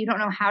explain that you don't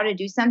know how to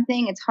do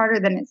something, it's harder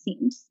than it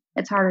seems.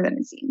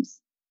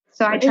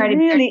 So I try to. It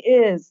really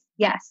is.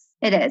 Yes,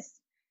 it is.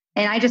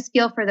 And I just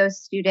feel for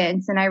those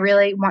students. And I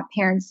really want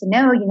parents to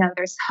know,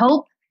 there's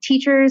hope.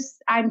 Teachers,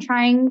 I'm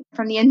trying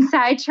from the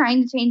inside,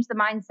 trying to change the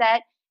mindset.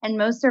 And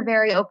most are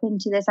very open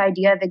to this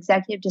idea of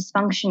executive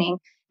dysfunctioning.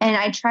 And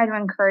I try to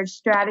encourage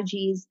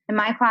strategies in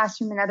my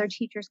classroom and other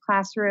teachers'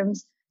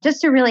 classrooms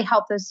just to really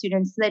help those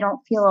students so they don't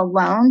feel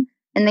alone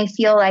and they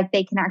feel like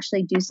they can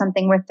actually do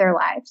something with their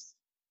lives.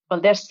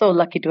 Well, they're so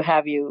lucky to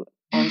have you,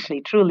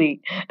 Ansley,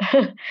 truly.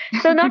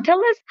 So now tell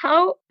us,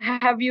 how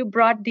have you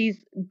brought these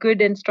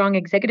good and strong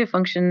executive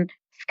function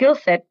skill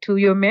set to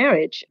your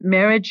marriage?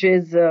 Marriage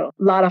is a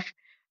lot of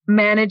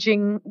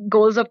managing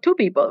goals of 2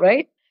 people,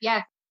 right?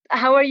 Yes.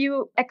 How are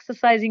you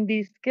exercising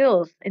these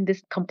skills in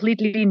this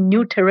completely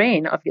new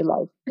terrain of your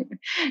life?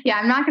 Yeah,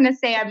 I'm not going to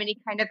say I'm any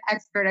kind of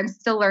expert. I'm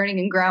still learning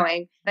and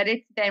growing, but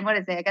it's been,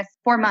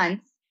 4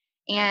 months.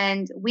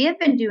 And we have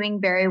been doing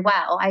very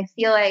well. I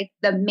feel like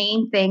the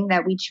main thing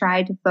that we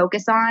try to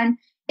focus on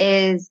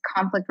is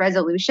conflict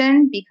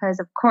resolution, because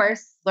of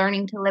course,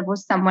 learning to live with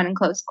someone in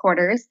close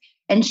quarters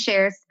and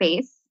share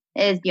space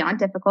is beyond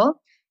difficult,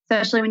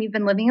 especially when you've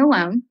been living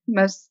alone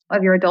most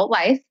of your adult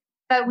life.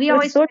 But we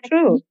always so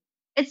true.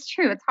 It's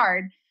true. It's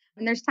hard.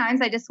 And there's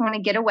times I just want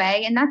to get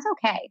away, and that's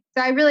okay.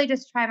 So I really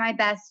just try my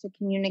best to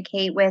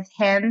communicate with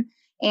him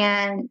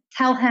and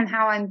tell him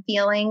how I'm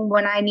feeling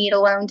when I need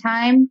alone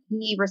time.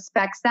 He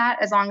respects that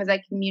as long as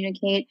I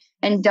communicate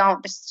and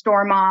don't just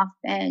storm off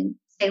and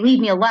say, leave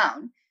me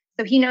alone.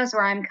 So he knows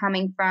where I'm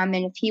coming from.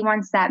 And if he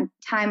wants that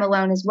time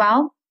alone as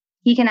well,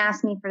 he can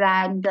ask me for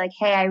that and be like,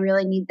 hey, I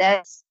really need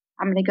this.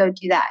 I'm going to go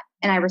do that.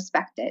 And I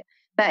respect it.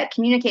 But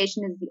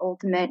communication is the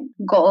ultimate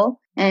goal.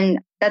 And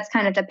that's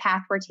kind of the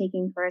path we're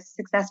taking for a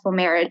successful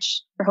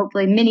marriage for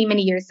hopefully many,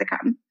 many years to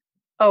come.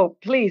 Oh,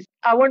 please.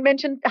 I won't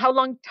mention how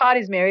long Todd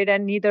is married,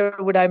 and neither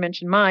would I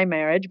mention my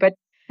marriage. But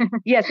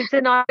yes, it's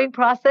an ongoing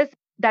process.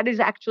 That is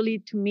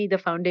actually, to me, the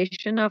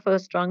foundation of a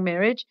strong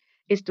marriage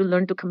is to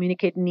learn to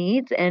communicate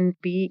needs and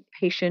be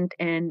patient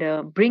and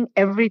bring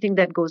everything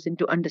that goes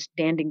into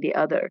understanding the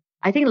other.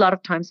 I think a lot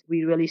of times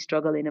we really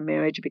struggle in a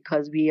marriage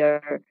because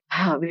we're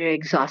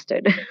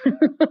exhausted.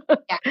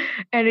 Yeah.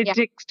 And it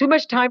takes too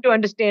much time to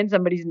understand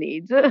somebody's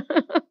needs.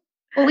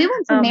 Well, we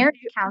went to Um, marriage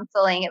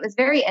counseling. It was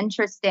very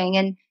interesting.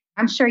 And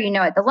I'm sure you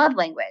know it, the love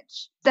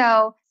language.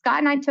 So Scott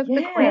and I took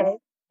the quiz.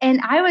 And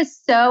I was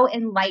so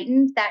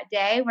enlightened that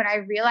day when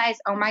I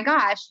realized, oh my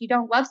gosh, you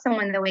don't love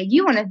someone the way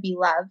you want to be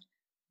loved.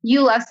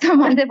 You love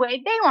someone the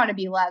way they want to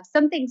be loved.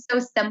 Something so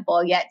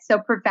simple yet so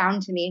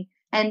profound to me.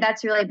 And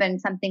that's really been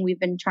something we've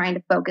been trying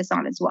to focus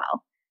on as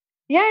well.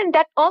 Yeah, and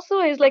that also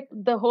is like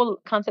the whole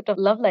concept of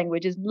love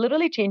language is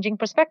literally changing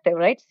perspective,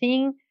 right?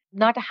 Seeing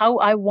not how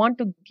I want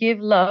to give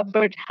love,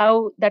 but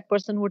how that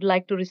person would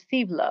like to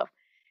receive love.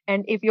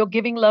 And if you're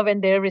giving love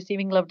and they're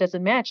receiving love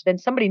doesn't match, then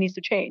somebody needs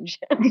to change.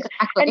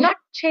 Exactly. And not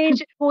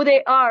change who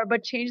they are,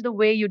 but change the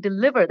way you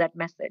deliver that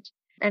message.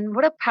 And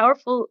what a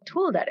powerful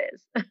tool that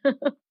is.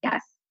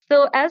 Yes.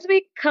 So as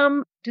we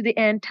come to the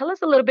end, tell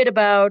us a little bit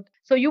about,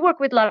 so you work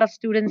with a lot of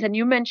students and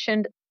you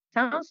mentioned,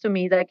 sounds to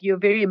me like you're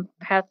very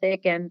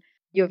empathic and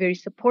you're very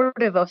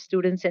supportive of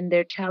students and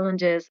their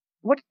challenges.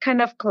 What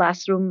kind of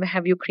classroom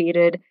have you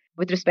created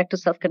with respect to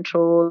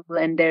self-control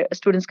and their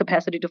students'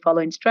 capacity to follow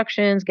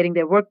instructions, getting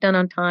their work done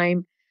on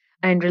time,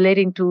 and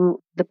relating to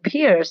the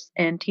peers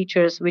and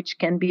teachers, which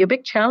can be a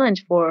big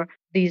challenge for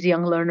these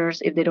young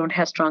learners if they don't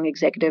have strong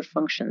executive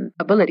function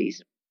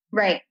abilities?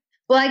 Right.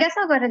 Well, I guess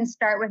I'll go ahead and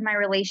start with my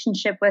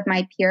relationship with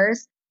my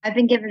peers. I've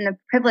been given the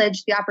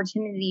privilege, the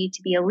opportunity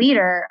to be a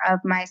leader of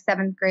my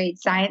 7th grade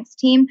science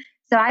team.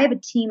 So I have a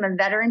team of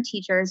veteran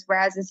teachers,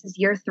 whereas this is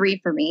year 3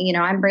 for me. You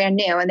know, I'm brand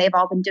new and they've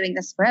all been doing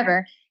this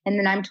forever. And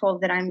then I'm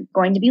told that I'm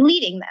going to be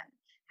leading them.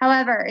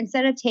 However,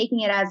 instead of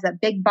taking it as a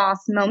big boss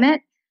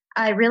moment,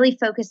 I really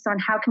focused on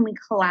how can we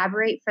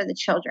collaborate for the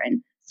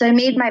children. So I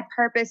made my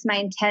purpose, my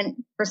intent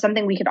for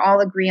something we could all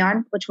agree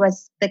on, which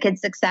was the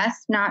kids'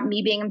 success, not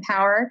me being in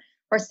power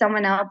or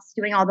someone else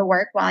doing all the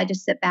work while I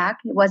just sit back.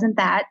 It wasn't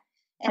that.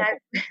 And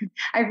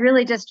I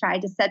really just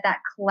tried to set that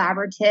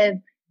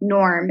collaborative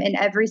norm in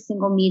every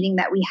single meeting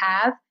that we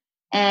have.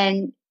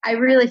 And I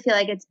really feel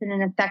like it's been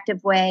an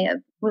effective way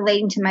of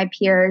relating to my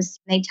peers.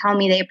 They tell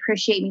me they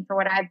appreciate me for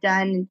what I've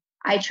done.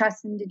 I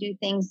trust them to do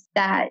things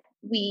that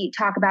we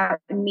talk about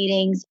in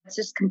meetings. It's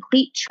just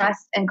complete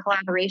trust and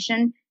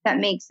collaboration that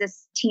makes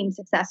this team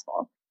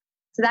successful.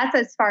 So that's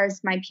as far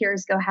as my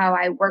peers go, how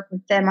I work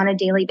with them on a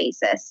daily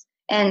basis.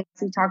 And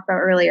as we talked about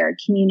earlier,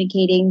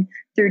 communicating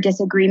through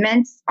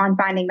disagreements on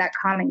finding that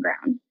common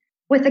ground.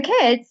 With the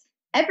kids,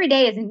 every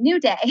day is a new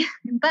day,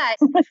 but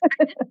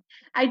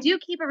I do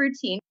keep a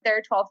routine.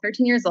 They're 12,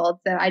 13 years old.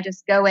 So I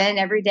just go in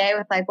every day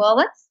with like, well,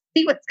 let's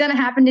see what's going to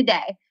happen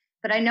today.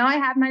 But I know I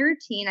have my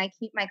routine. I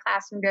keep my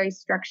classroom very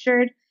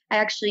structured. I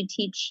actually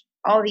teach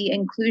all the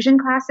inclusion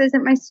classes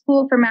at my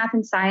school for math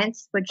and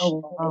science, which,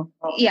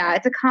 yeah,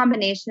 it's a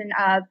combination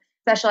of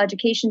special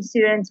education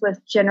students with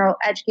general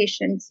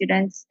education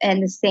students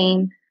in the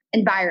same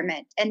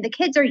environment. And the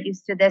kids are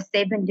used to this.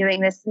 They've been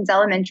doing this since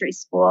elementary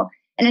school.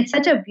 And it's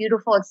such a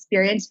beautiful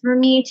experience for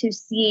me to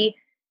see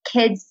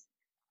kids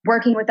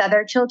working with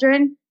other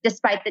children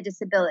despite the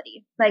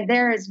disability. Like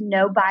there is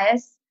no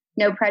bias,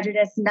 no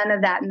prejudice, none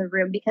of that in the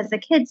room because the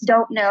kids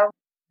don't know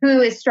who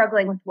is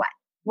struggling with what.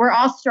 We're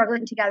all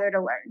struggling together to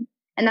learn.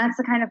 And that's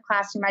the kind of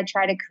classroom I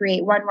try to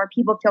create, one where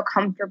people feel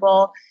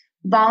comfortable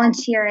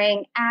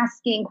volunteering,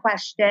 asking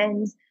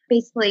questions,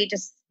 basically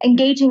just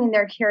engaging in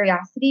their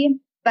curiosity.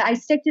 But I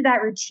stick to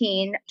that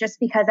routine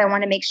just because I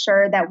want to make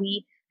sure that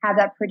we have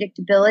that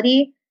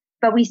predictability,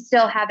 but we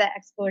still have that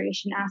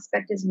exploration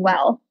aspect as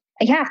well.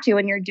 You have to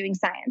when you're doing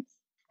science.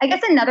 I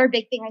guess another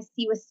big thing I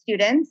see with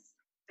students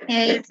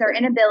is their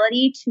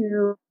inability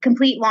to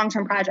complete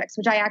long-term projects,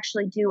 which I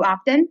actually do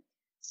often.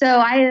 So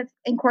I have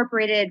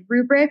incorporated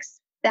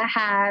rubrics that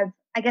have,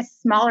 I guess,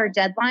 smaller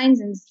deadlines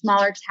and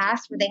smaller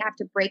tasks where they have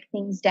to break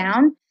things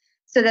down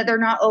so that they're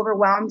not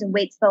overwhelmed and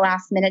wait to the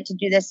last minute to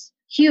do this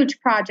huge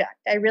project.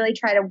 I really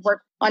try to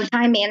work on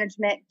time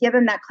management, give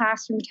them that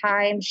classroom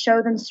time,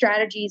 show them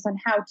strategies on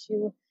how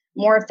to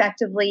more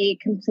effectively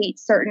complete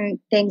certain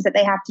things that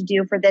they have to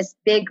do for this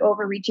big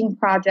overreaching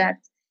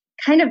project,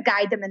 kind of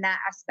guide them in that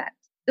aspect.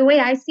 The way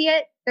I see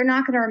it, they're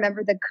not going to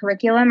remember the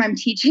curriculum I'm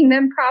teaching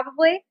them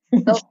probably.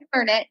 They'll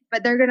learn it,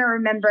 but they're going to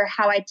remember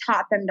how I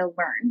taught them to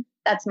learn.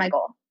 That's my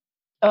goal.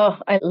 Oh,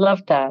 I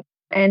love that.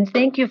 And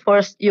thank you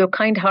for your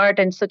kind heart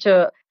and such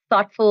a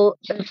thoughtful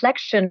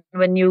reflection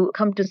when you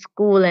come to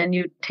school and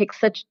you take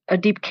such a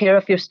deep care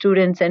of your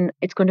students and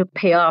it's going to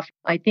pay off.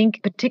 I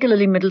think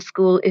particularly middle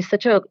school is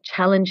such a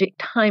challenging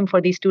time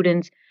for these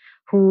students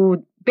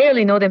who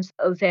barely know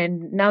themselves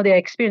and now they're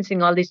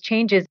experiencing all these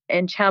changes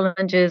and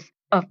challenges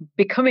of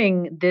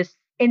becoming this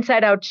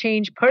inside out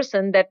change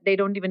person that they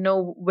don't even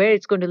know where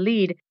it's going to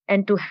lead.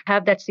 And to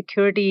have that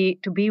security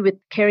to be with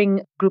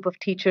caring group of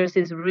teachers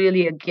is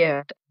really a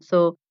gift.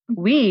 So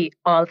we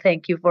all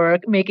thank you for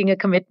making a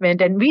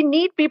commitment. And we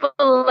need people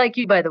like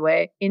you, by the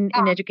way, in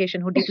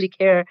education who deeply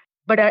care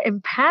but are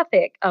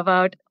empathic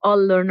about all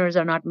learners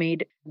are not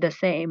made the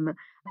same.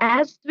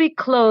 As we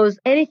close,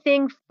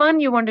 anything fun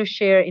you want to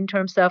share in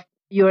terms of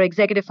your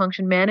executive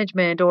function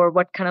management, or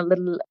what kind of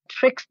little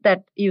tricks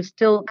that you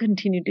still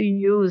continue to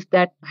use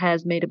that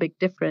has made a big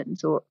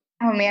difference? Or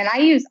Oh man, I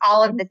use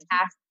all of the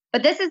tasks,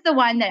 but this is the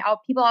one that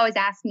people always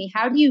ask me,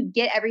 how do you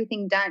get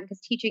everything done?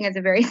 Because teaching is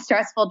a very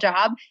stressful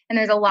job and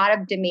there's a lot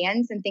of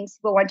demands and things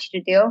people want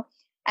you to do.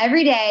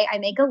 Every day I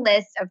make a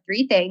list of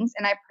 3 things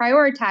and I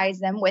prioritize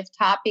them, with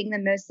top being the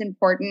most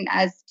important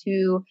as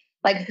to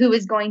like who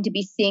is going to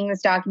be seeing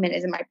this document.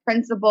 Is it my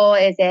principal?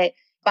 Is it a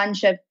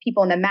bunch of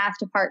people in the math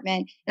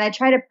department? And I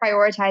try to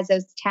prioritize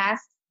those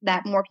tasks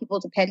that more people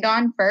depend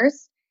on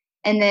first.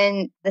 And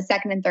then the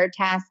second and third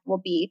task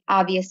will be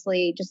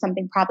obviously just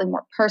something probably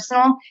more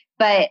personal.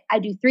 But I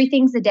do 3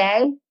 things a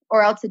day,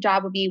 or else the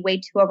job would be way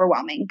too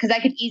overwhelming, because I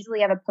could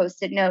easily have a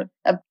Post-it note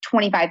of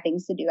 25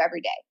 things to do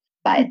every day.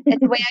 But it's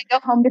the way I go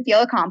home to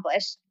feel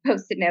accomplished,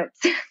 Post-it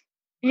notes.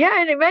 yeah,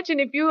 and imagine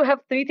if you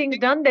have 3 things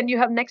done, then you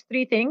have next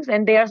 3 things,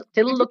 and they are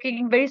still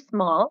looking very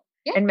small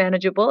and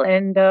manageable.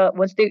 And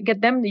once they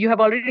get them, you have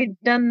already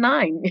done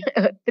 9,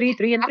 3,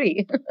 3, and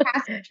 3.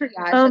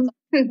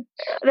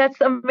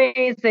 That's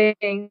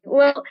amazing.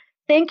 Well,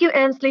 thank you,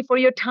 Ansley, for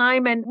your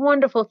time and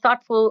wonderful,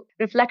 thoughtful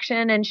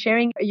reflection and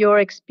sharing your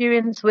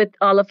experience with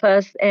all of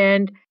us.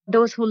 And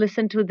those who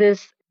listen to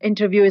this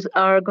interview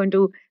are going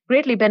to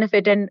greatly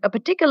benefit. And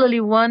particularly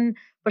one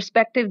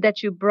perspective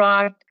that you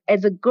brought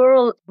as a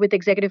girl with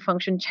executive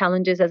function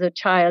challenges as a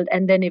child,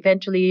 and then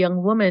eventually a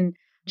young woman.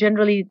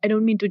 Generally, I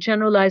don't mean to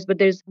generalize, but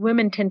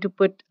women tend to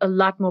put a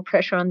lot more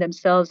pressure on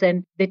themselves,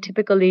 and they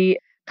typically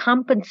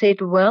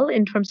compensate well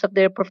in terms of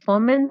their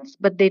performance,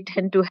 but they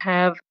tend to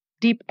have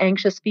deep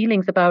anxious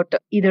feelings about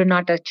either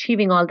not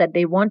achieving all that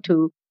they want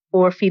to,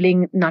 or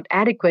feeling not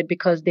adequate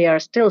because they are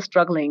still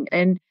struggling.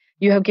 And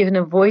you have given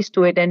a voice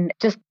to it. And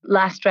just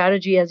last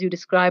strategy, as you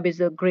describe, is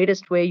the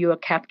greatest way you are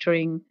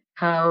capturing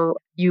how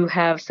you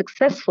have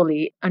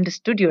successfully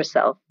understood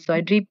yourself. So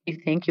I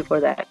deeply thank you for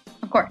that.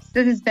 Of course,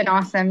 this has been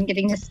awesome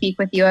getting to speak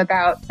with you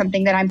about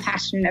something that I'm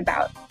passionate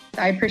about.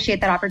 So I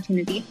appreciate that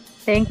opportunity.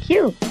 Thank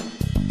you.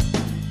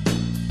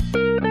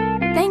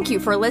 Thank you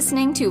for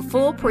listening to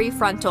Full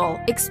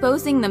PreFrontal,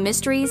 exposing the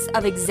mysteries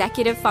of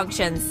executive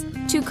functions.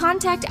 To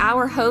contact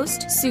our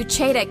host,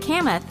 Sucheta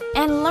Kamath,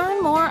 and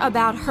learn more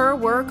about her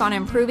work on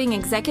improving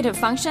executive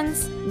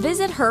functions,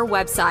 visit her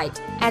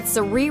website at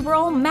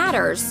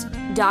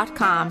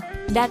cerebralmatters.com.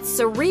 That's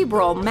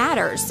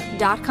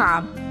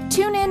cerebralmatters.com.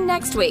 Tune in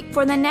next week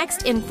for the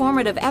next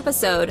informative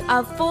episode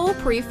of Full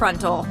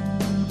PreFrontal.